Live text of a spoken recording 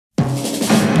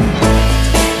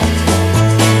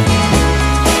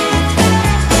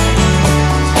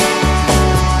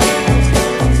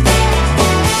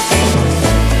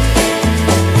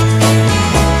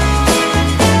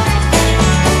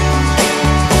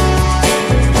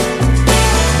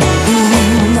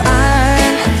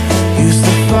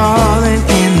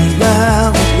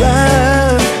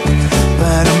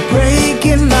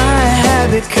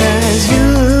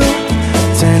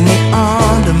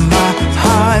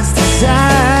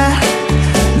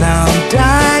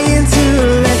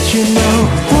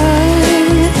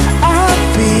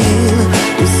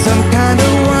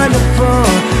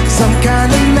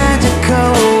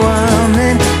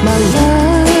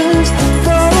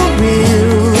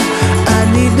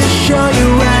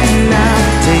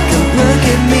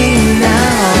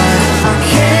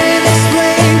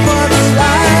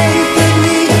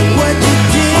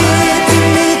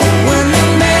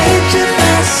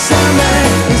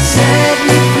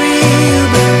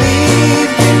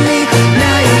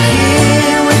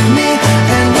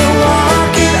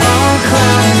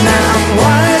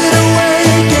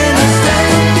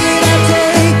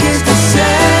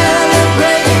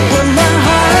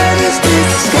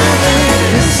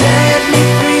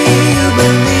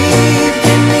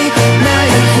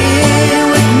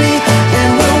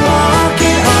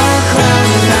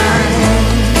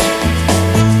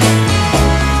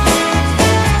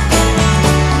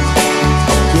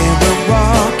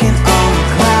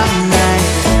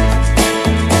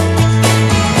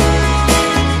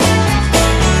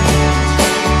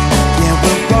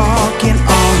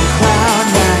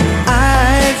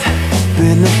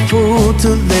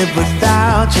live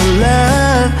without your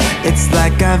love. It's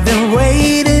like I've been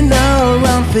waiting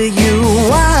around for you.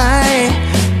 Why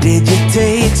did you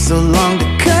take so long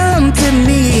to come to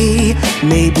me?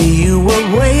 Maybe you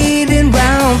were waiting